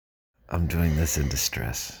I'm doing this in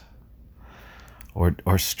distress.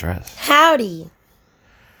 Or stress. Howdy.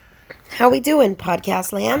 How we doing,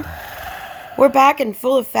 podcast land? We're back in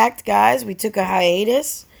full effect, guys. We took a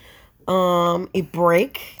hiatus, a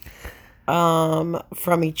break,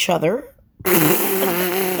 from each other. From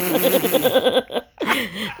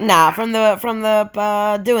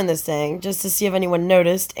the doing this thing, just to see if anyone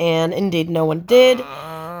noticed, and indeed no one did.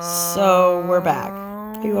 So we're back.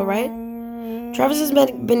 Are you all right? Travis has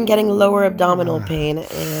been getting lower abdominal pain,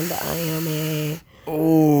 and I am a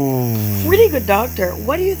pretty good doctor.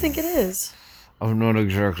 What do you think it is? I'm not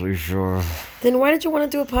exactly sure. Then why did you want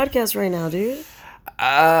to do a podcast right now, dude?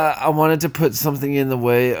 I wanted to put something in the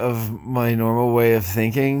way of my normal way of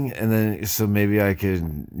thinking, and then so maybe I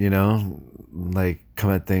could,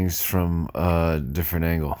 come at things from a different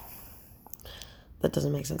angle. That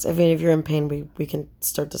doesn't make sense. I mean, if you're in pain, we can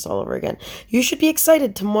start this all over again. You should be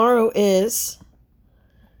excited. Tomorrow is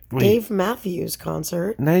Dave Matthews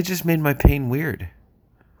concert. Now you just made my pain weird.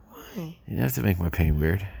 Why? You have to make my pain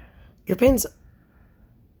weird. Your pain's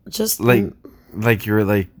just like you're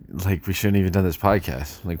like we shouldn't even done this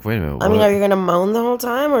podcast. Like, wait a minute. I mean, are you gonna moan the whole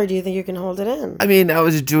time, or do you think you can hold it in? I mean, I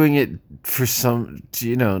was doing it for some,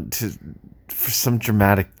 for some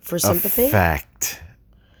dramatic sympathy? effect,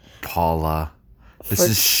 Paula. This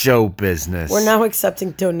is show business. We're now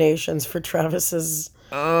accepting donations for Travis's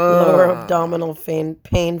lower abdominal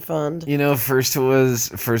pain fund. First it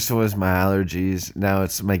was my allergies. Now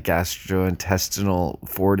it's my gastrointestinal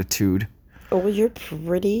fortitude. Oh, you're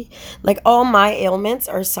pretty. Like, all my ailments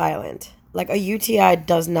are silent. Like, a UTI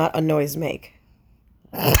does not a noise make.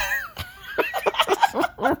 That's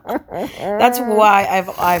why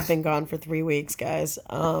I've been gone for 3 weeks, guys.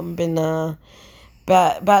 Been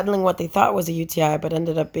battling what they thought was a UTI, but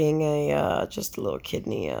ended up being just a little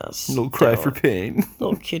kidney. Little cry for pain.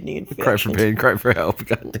 Little kidney infection. Cry for pain. Cry for help.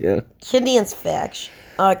 Goddamn. Kidney infection.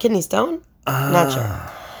 Kidney stone. Not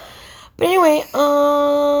sure. But anyway,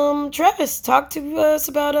 Travis, talk to us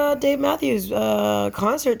about Dave Matthews'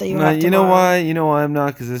 concert that you have tomorrow. You know why? You know why I'm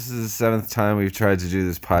not? Because this is the 7th time we've tried to do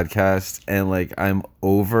this podcast, and I'm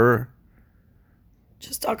over.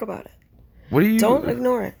 Just talk about it. What are you? Don't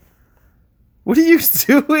ignore it. What are you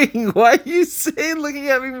doing? Why are you looking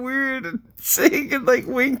at me weird and saying and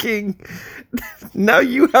winking? Now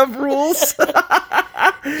you have rules.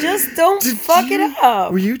 Just don't fuck it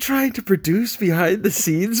up. Were you trying to produce behind the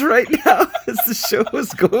scenes right now as the show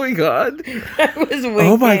was going on? I was winking.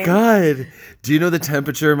 Oh my god. Do you know the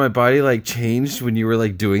temperature of my body changed when you were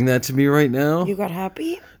doing that to me right now? You got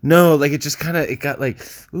happy? No, it just it got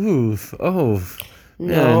oof, oh.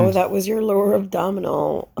 No, man. that was your lower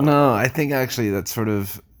abdominal. No, I think actually that's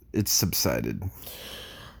it's subsided.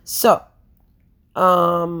 So,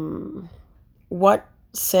 what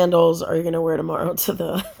sandals are you going to wear tomorrow to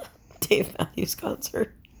the Dave Matthews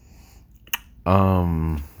concert?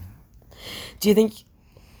 Do you think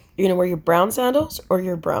you're going to wear your brown sandals or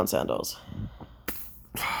your brown sandals?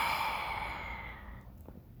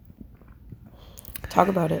 Talk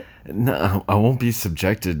about it. No, I won't be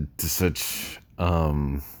subjected to such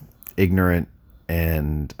ignorant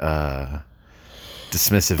and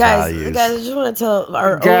dismissive values. Guys, I just want to tell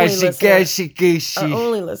our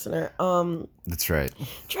only listener. That's right.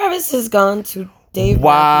 Travis has gone to Dave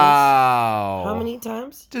Wow. Matthews. How many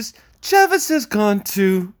times? Just Travis has gone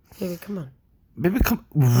to. Baby, come on. Baby, come.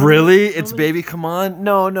 Really? It's baby, come on.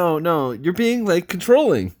 No. You're being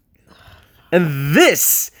controlling. And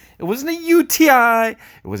this. It wasn't a UTI.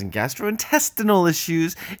 It wasn't gastrointestinal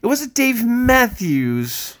issues. It wasn't Dave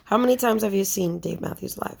Matthews. How many times have you seen Dave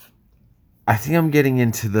Matthews live? I think I'm getting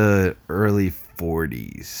into the early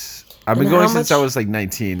 40s. I've been going since I was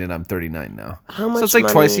 19, and I'm 39 now. How much? So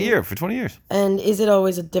it's twice a year for 20 years. And is it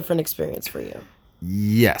always a different experience for you?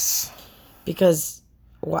 Yes. Because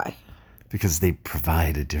why? Because they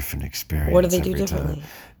provide a different experience. What do they do differently?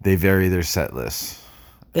 They vary their set list.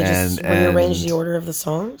 They just rearrange the order of the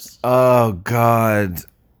songs? Oh God.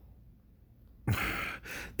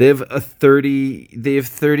 They have 30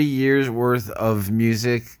 years worth of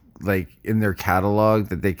music in their catalog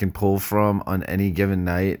that they can pull from on any given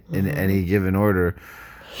night in any given order.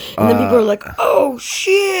 And then people are like, "Oh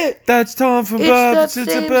shit, that's Tom from Bad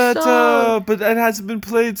Better, but that hasn't been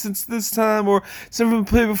played since this time, or it's never been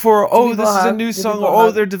played before. Oh, this is a new song. Oh,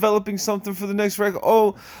 they're developing something for the next record.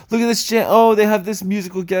 Oh, look at this jam. Oh, they have this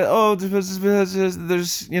musical get. Oh, there's can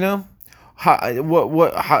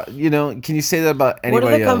you say that about anybody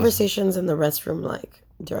else? What are the conversations in the restroom like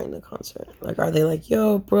during the concert? Are they like,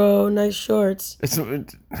 "Yo, bro, nice shorts"?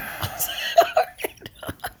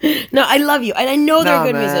 No, I love you, and I know they're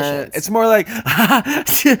good musicians. It's more like,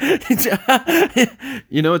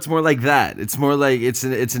 it's more like that. It's more like it's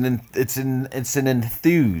an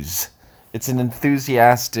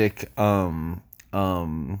enthusiastic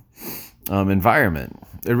environment.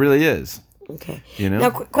 It really is. Okay. You know. Now,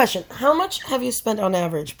 quick question: how much have you spent on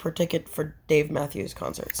average per ticket for Dave Matthews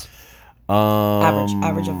concerts?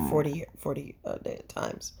 Average of 40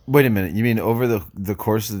 times. Wait a minute. You mean over the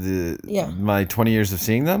course of my 20 years of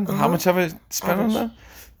seeing them? How much have I spent on them?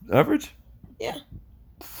 Average? Yeah.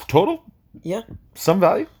 Total? Yeah. Some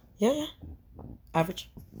value? Yeah. Average.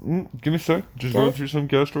 Give me a sec. Just going through some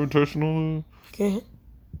gastrointestinal Okay.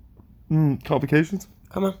 complications.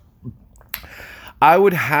 Come on. I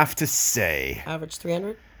would have to say Average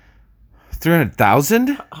 300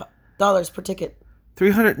 $300,000 dollars per ticket.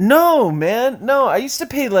 300. No, man. No, I used to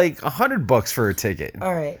pay like $100 for a ticket.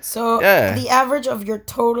 All right. So Yeah. the average of your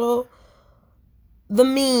total, the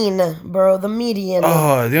median Oh,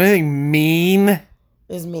 the only thing mean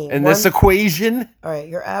is me. in this equation, All right.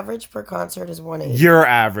 Your average per concert is 180. your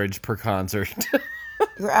average per concert.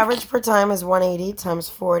 Your average per time is 180 times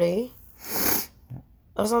 40.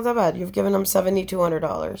 That's not that bad. You've given them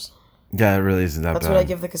 $7,200. Yeah, it really isn't that That's bad. what I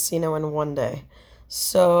give the casino in one day.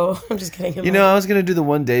 So I'm just kidding. I was gonna do the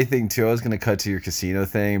one day thing too. I was gonna cut to your casino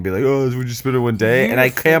thing and be like, "Oh, would you spend it one day?" And I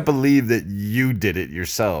can't believe that you did it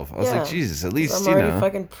yourself. I was like, "Jesus, at least I'm already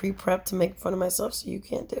fucking pre-prepped to make fun of myself, so you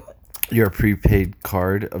can't do it. Your prepaid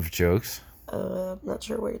card of jokes, I'm not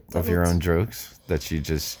sure where of your own jokes that you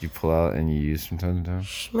pull out and you use from time to time."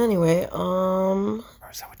 Anyway, Or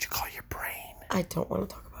is that what you call your brain? I don't want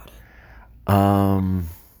to talk about it.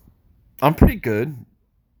 I'm pretty good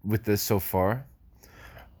with this so far.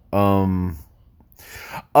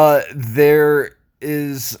 There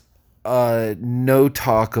is no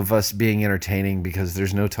talk of us being entertaining because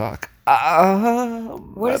there's no talk.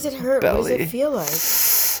 What does it hurt? What does it feel like?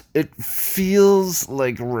 It feels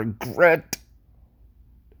like regret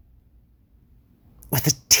with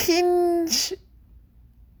a tinge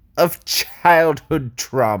of childhood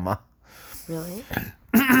trauma. Really?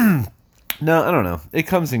 No, I don't know. It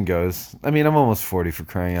comes and goes. I mean, I'm almost 40 for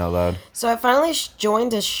crying out loud. So I finally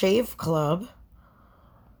joined a shave club.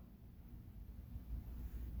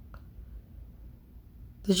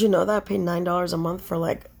 Did you know that I paid $9 a month for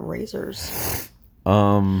like razors?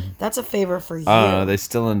 That's a favor for you. I don't know. They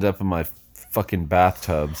still end up in my fucking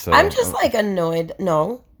bathtub. So I'm just like annoyed.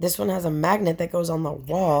 No, this one has a magnet that goes on the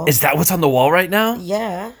wall. Is that what's on the wall right now?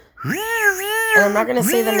 Yeah. And I'm not gonna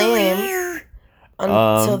say the name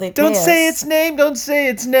until they pay Don't say us. its name. Don't say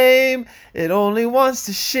its name. It only wants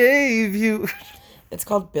to shave you. It's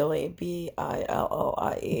called Billie, Billie,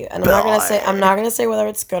 and I'm not gonna say whether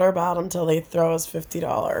it's good or bad until they throw us $50.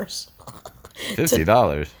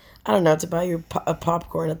 $50. I don't know, to buy you a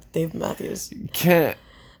popcorn at the Dave Matthews. Can't.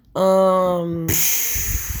 What?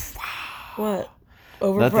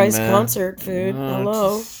 Overpriced concert food.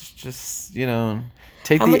 Hello. Just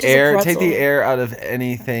take How the much is a air. pretzel? Take the air out of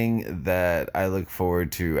anything that I look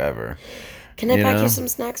forward to ever. Can I pack you some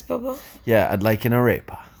snacks, Bobo? Yeah, I'd like an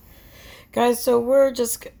arepa. Guys, so we're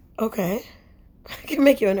just okay. I can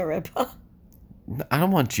make you an arepa. I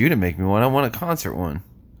don't want you to make me one. I want a concert one.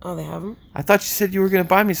 Oh, they have them? I thought you said you were going to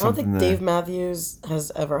buy me I don't something. think Dave Matthews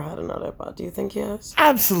has ever had an arepa. Do you think he has?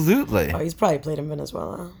 Absolutely. Oh, he's probably played in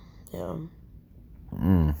Venezuela. Yeah.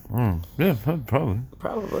 Yeah, probably.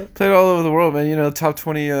 Probably. Played all over the world, man. Top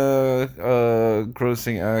 20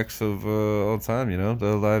 grossing acts of all time.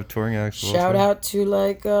 The live touring acts. Shout out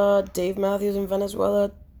to Dave Matthews in Venezuela,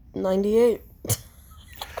 98.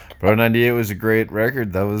 Bro, 98 was a great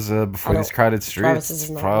record. That was Before These Crowded Streets.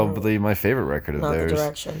 It's probably my favorite record of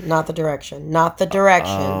theirs. Not the direction.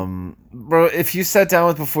 Bro, if you sat down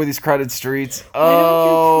with Before These Crowded Streets,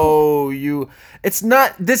 it's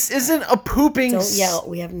not, this isn't a pooping. Don't yell,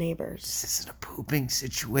 we have neighbors. This isn't a pooping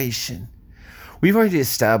situation. We've already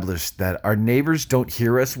established that our neighbors don't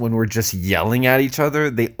hear us when we're just yelling at each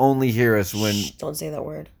other. They only hear us when... Shh, don't say that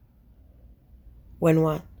word. When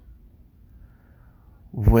what?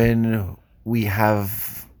 When we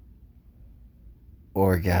have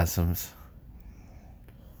orgasms.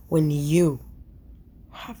 When you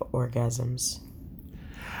have orgasms.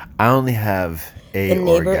 I only have a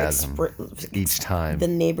orgasm each time. The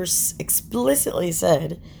neighbors explicitly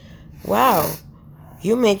said, "Wow,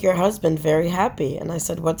 you make your husband very happy." And I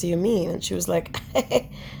said, "What do you mean?" And she was like,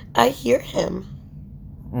 "I hear him."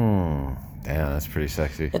 Damn, that's pretty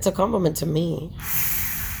sexy. It's a compliment to me.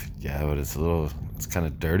 Yeah, but it's kind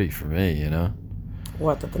of dirty for me,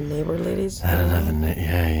 What, that the neighbor ladies?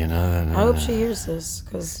 Yeah, you know. I hope she hears this,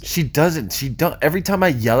 because She doesn't. She don't. Every time I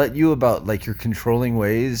yell at you about like your controlling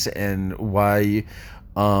ways and why, you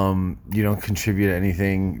don't contribute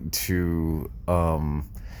anything to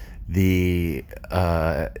the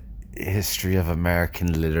history of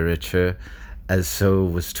American literature, as so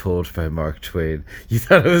was told by Mark Twain. You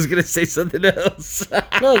thought I was gonna say something else?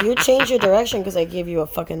 no, you changed your direction because I gave you a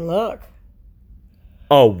fucking look.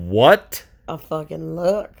 Oh, what? A fucking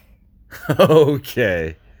look.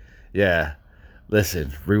 Okay. Yeah.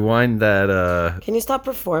 Listen, rewind that Can you stop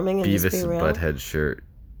performing and just Beavis be and real? Butthead shirt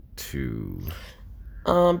to...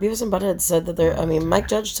 Beavis and Butthead said that Mike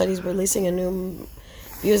Judge said he's releasing a new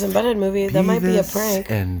Beavis and Butthead movie. That might be a Beavis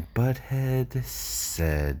prank. and Butthead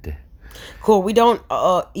said... Cool, we don't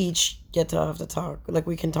each get to have to talk. Like,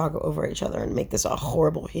 we can talk over each other and make this a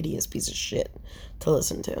horrible, hideous piece of shit to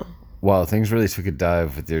listen to. Wow, things really took a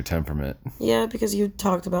dive with your temperament. Yeah, because you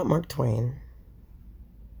talked about Mark Twain.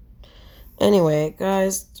 Anyway,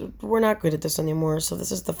 guys, we're not good at this anymore, so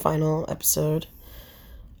this is the final episode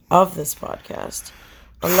of this podcast.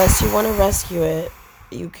 Unless you want to rescue it,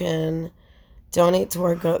 you can donate to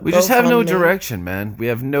our We just have no GoFundMe. direction, man. We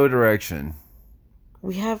have no direction.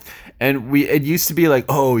 We have... And it used to be like,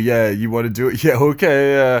 oh, yeah, you want to do it? Yeah,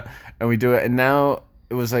 okay, and we do it. And now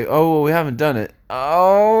it was like, oh, well, we haven't done it.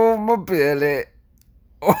 Oh, my belly.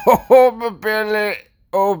 Oh, my belly.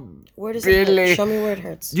 Oh, Where does it Billy. hurt? Show me where it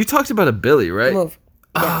hurts. You talked about a Billy, right? Move.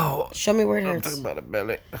 Yeah. Oh, Show me where it I'm hurts. talking about a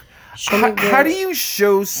belly. Show me where... How do you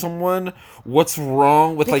show someone what's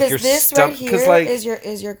wrong with like your this stomach? right here Because like is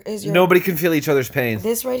your nobody can feel each other's pain.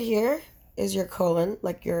 This right here is your colon,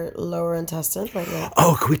 like your lower intestine, like that.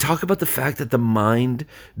 Oh, can we talk about the fact that the mind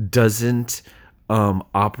doesn't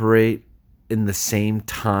operate in the same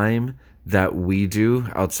time that we do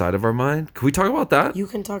outside of our mind? Can we talk about that? You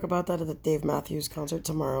can talk about that at the Dave Matthews concert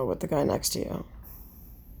tomorrow with the guy next to you.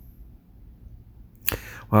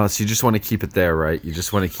 Well, so you just want to keep it there, right? You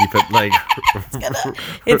just want to keep it like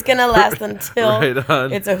It's gonna last until right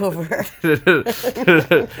on. it's over.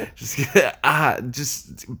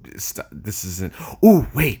 just stop. This isn't. Ooh,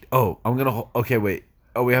 wait. Oh, I'm gonna. Okay, wait.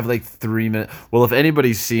 Oh, we have like 3 minutes. Well, if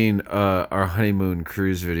anybody's seen our honeymoon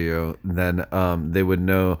cruise video, then they would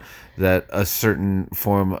know that a certain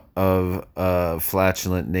form of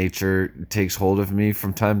flatulent nature takes hold of me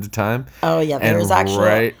from time to time. Oh yeah, And there's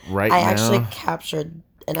actually right I now, actually captured,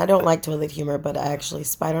 and I don't like toilet humor, but I actually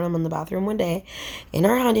spied on him in the bathroom one day in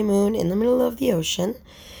our honeymoon in the middle of the ocean,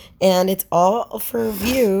 and it's all for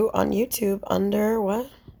view on YouTube under what?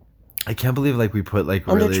 I can't believe like we put like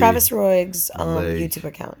Under really Travis Roig's like- YouTube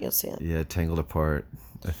account. You'll see it. yeah, tangled apart.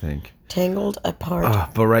 I think. Tangled apart.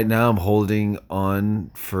 But right now I'm holding on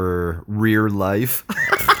for rear life.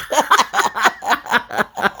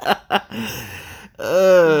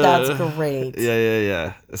 That's great.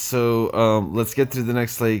 Yeah. So let's get through the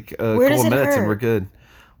next like Where does couple it minutes and hurt? we're good.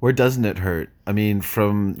 Where doesn't it hurt? I mean,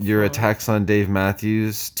 from your attacks on Dave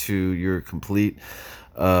Matthews to your complete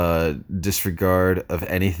disregard of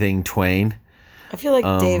anything Twain. I feel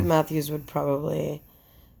like Dave Matthews would probably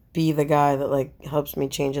be the guy that like helps me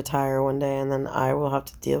change a tire one day, and then I will have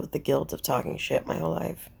to deal with the guilt of talking shit my whole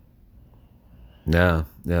life. Yeah,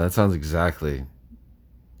 that sounds exactly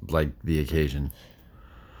like the occasion.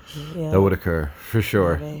 Yeah. That would occur, for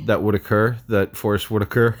sure. Maybe. That would occur. That force would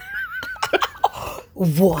occur.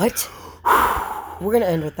 What? We're gonna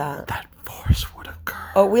end with that. That force would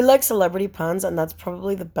occur. Oh, we like celebrity puns, and that's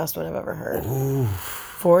probably the best one I've ever heard. Ooh.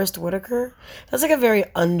 Forrest Whitaker? That's like a very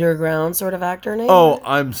underground sort of actor name. Oh,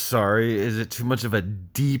 I'm sorry. Is it too much of a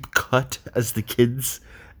deep cut, as the kids,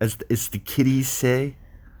 as the kiddies say?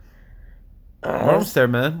 We're almost there,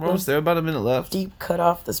 man. We're almost there. About a minute left. Deep cut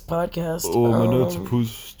off this podcast. Oh, am I not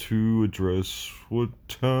supposed to address what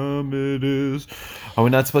time it is? Are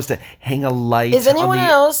we not supposed to hang a light? Is anyone on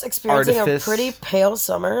the else experiencing artifice? a pretty pale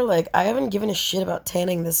summer? Like, I haven't given a shit about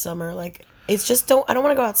tanning this summer. Like, it's just I don't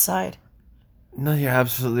want to go outside. No, you're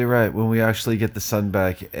absolutely right. When we actually get the sun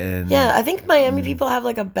back and Yeah, I think Miami people have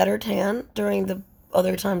like a better tan during the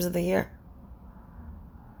other times of the year.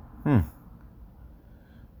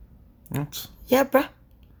 Oops. Yeah, bruh.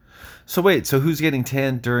 So wait, so who's getting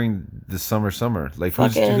tanned during the summer? Like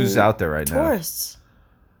who's Fucking out there right now? Tourists.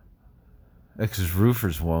 Because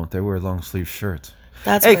roofers won't. They wear long sleeve shirts.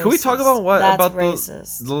 That's Hey, racist. can we talk about what That's about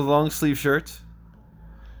racist. the long sleeve shirts?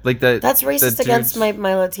 Like that. That's racist that against dudes-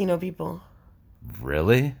 my Latino people.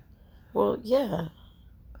 Really? Well, yeah.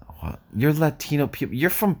 What? You're Latino people. You're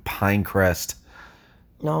from Pinecrest.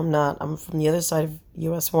 No, I'm not. I'm from the other side of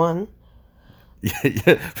US 1.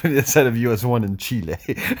 Yeah, from the inside of US1 in Chile.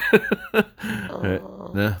 Right.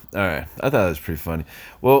 Yeah. All right. I thought it was pretty funny.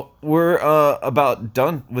 Well, we're about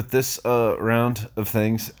done with this round of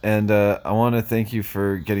things, and I want to thank you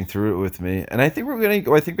for getting through it with me. And I think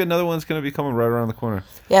I think another one's gonna be coming right around the corner.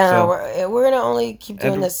 Yeah, no, So, we're gonna only keep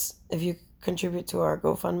doing and this if you contribute to our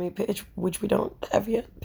GoFundMe page, which we don't have yet.